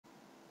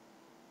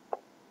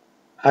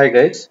Hi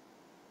guys,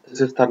 this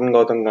is Tarun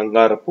Gautam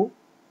Gangarapu.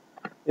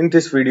 In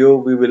this video,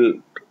 we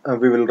will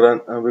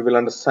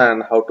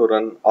understand how to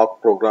run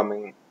awk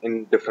programming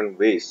in different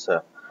ways.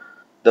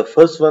 The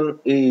first one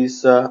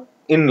is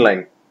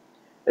inline.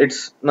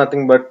 It's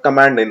nothing but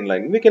command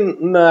inline. We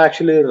can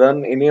actually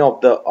run any of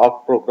the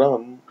awk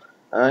program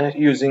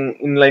using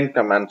inline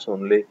commands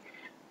only.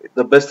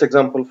 The best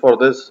example for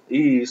this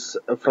is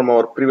from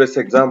our previous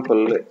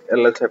example,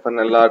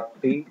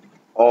 ls-lrt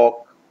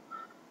awk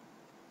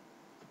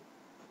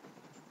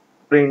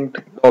print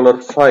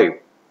 $5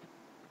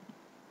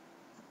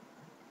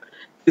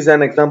 is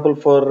an example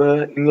for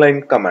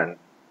inline command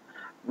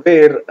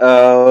where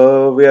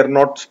we are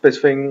not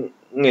specifying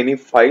any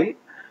file,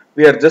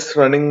 we are just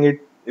running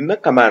it in the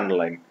command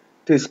line.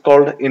 It is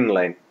called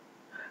inline.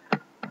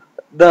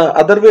 The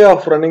other way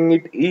of running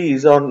it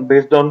is on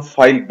based on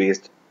file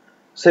based.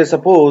 Say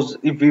suppose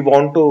if we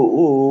want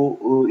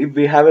to if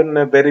we have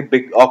a very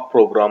big awk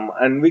program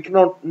and we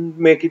cannot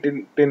make it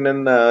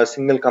in a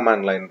single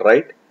command line,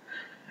 right?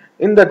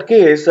 In that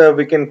case,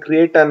 we can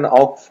create an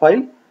awk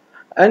file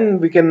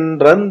and we can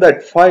run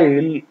that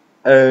file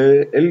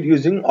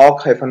using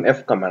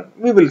awk-f command.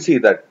 We will see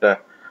that.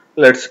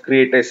 Let's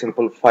create a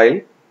simple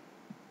file.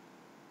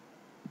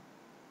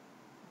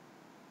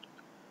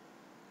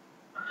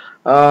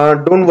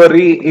 Don't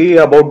worry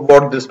about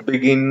what this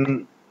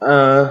begin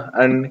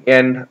and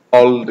end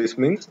all this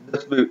means.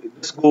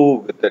 Just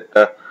go with it.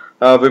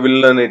 We will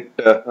learn it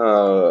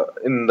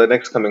in the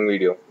next coming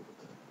video.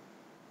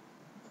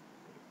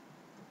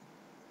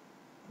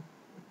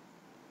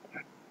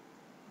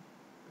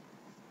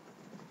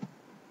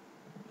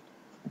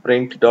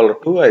 Print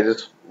 $2. I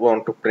just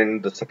want to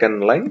print the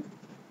second line.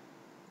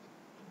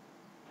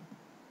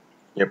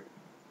 Yep.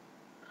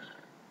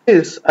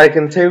 This I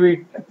can save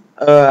it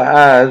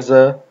as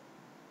a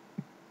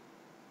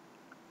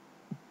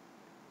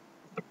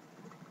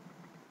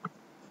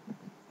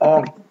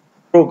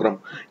program.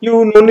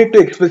 You no need to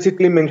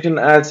explicitly mention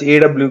as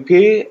awk.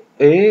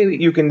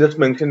 You can just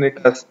mention it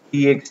as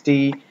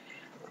txt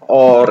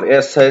or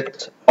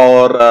sh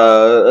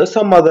or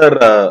some other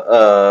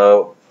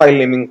file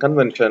naming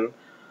convention.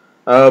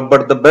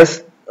 But the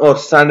best or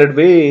standard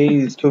way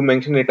is to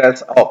mention it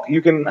as awk.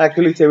 You can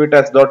actually save it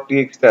as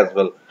 .txt as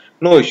well.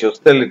 No issues.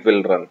 Still it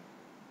will run.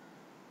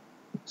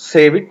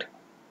 Save it.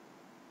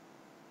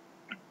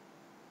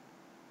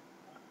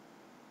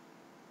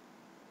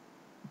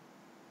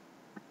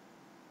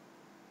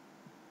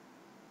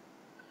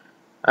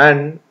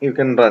 And you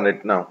can run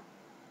it now.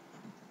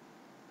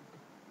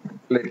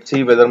 Let's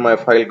see whether my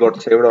file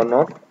got saved or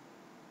not.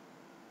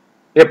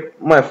 Yep,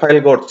 my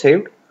file got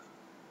saved.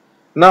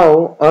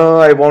 Now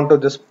I want to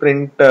just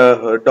print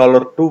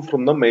 $2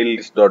 from the mail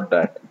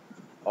list.dat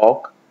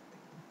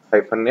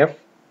awk-f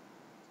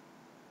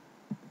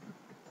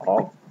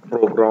awk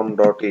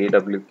program.awk,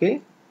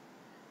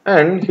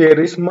 and here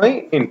is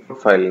my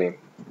input file name.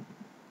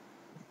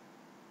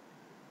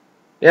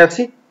 Yeah,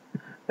 see,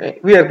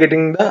 we are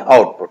getting the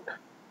output.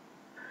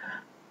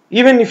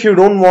 Even if you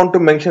don't want to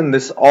mention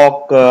this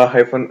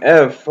awk-f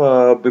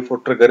before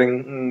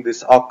triggering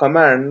this awk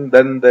command,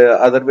 then the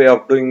other way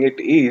of doing it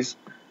is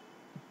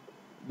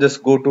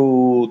just go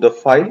to the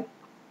file,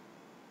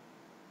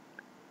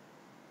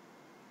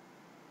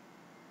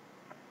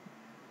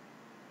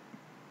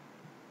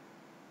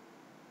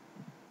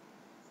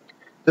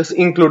 just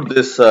include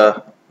this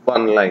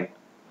one line.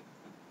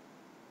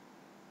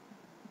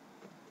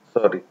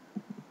 Sorry.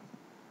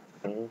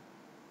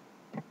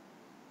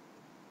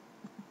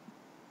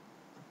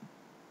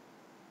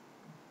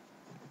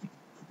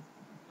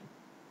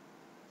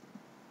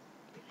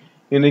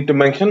 You need to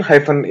mention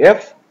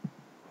 -f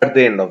at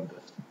the end of this.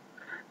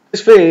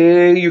 This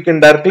way you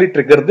can directly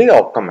trigger the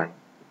awk command.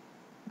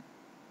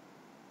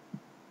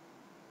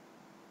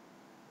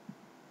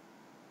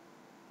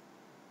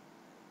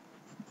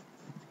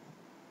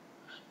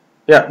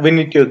 Yeah, we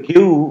need to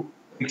give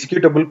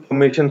executable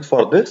permissions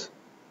for this.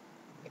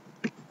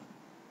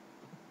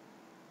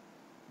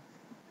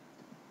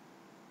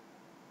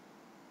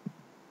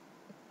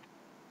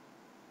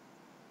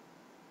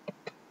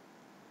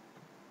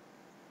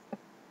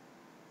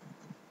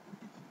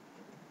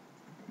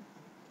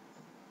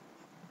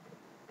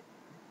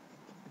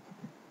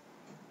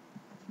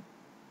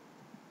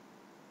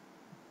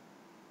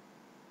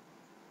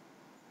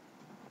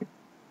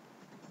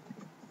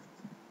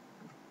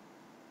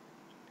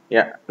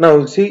 Yeah,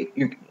 now see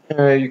you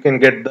can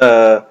get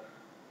the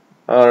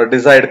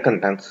desired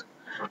contents.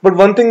 But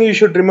one thing you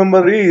should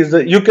remember is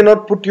that you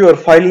cannot put your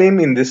file name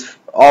in this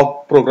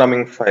awk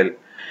programming file.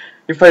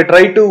 If I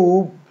try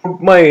to put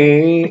my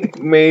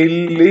mail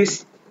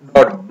list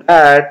dot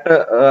dat,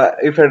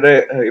 if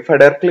I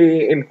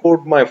directly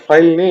encode my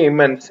file name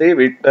and save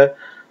it,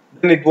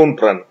 then it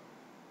won't run.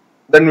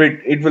 Then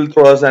it will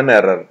throw us an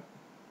error.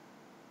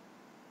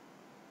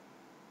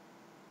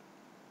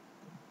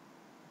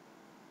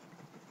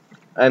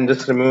 I'm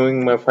just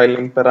removing my file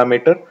name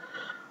parameter,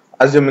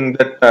 assuming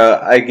that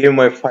I gave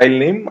my file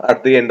name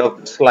at the end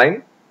of this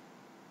line.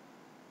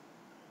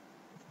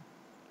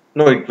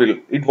 No,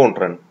 it won't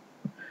run.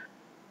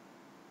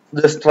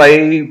 Just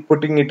try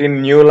putting it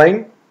in new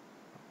line,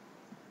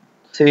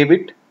 save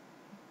it,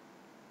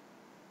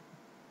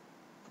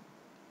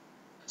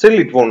 still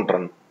it won't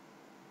run.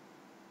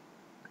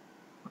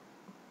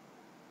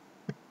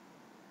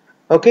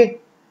 Okay,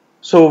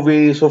 so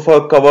we so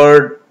far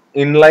covered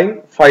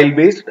inline file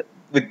based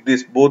with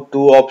these both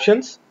two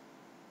options,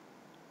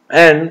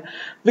 and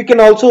we can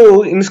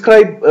also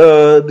inscribe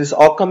these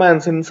awk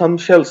commands in some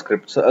shell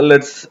scripts.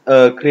 Let's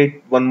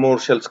create one more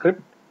shell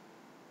script.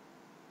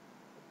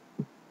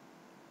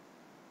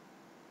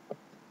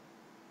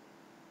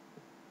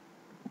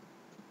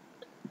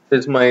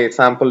 This is my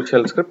sample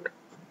shell script.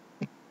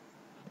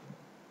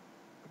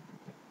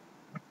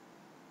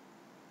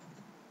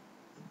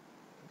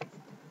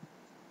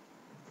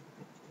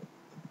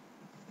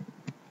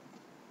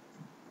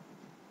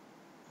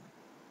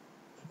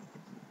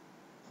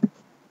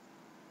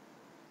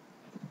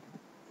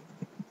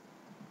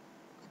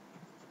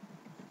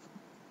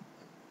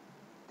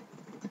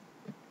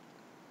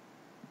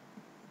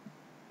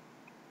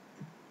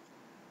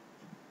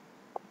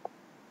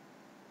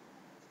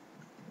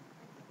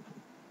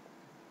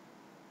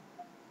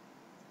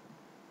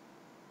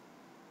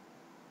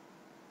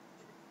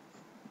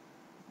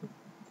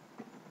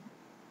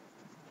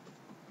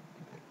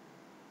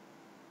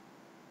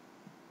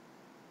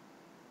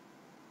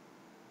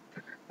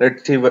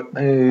 Let's see what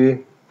my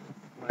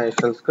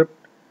shell script.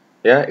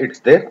 Yeah, it's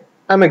there.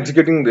 I'm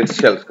executing this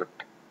shell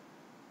script.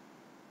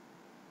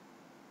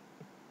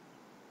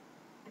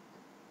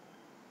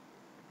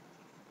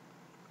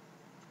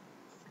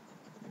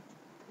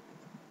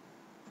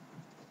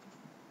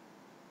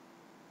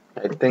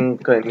 I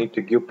think I need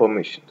to give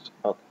permissions.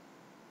 Okay.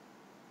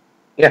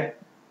 Yeah,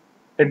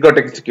 it got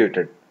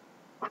executed.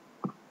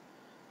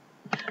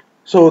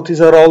 So these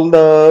are all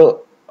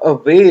the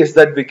ways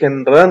that we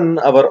can run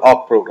our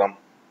awk program.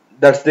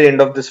 That's the end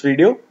of this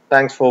video.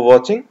 Thanks for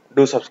watching.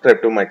 Do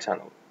subscribe to my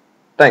channel.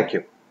 Thank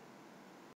you.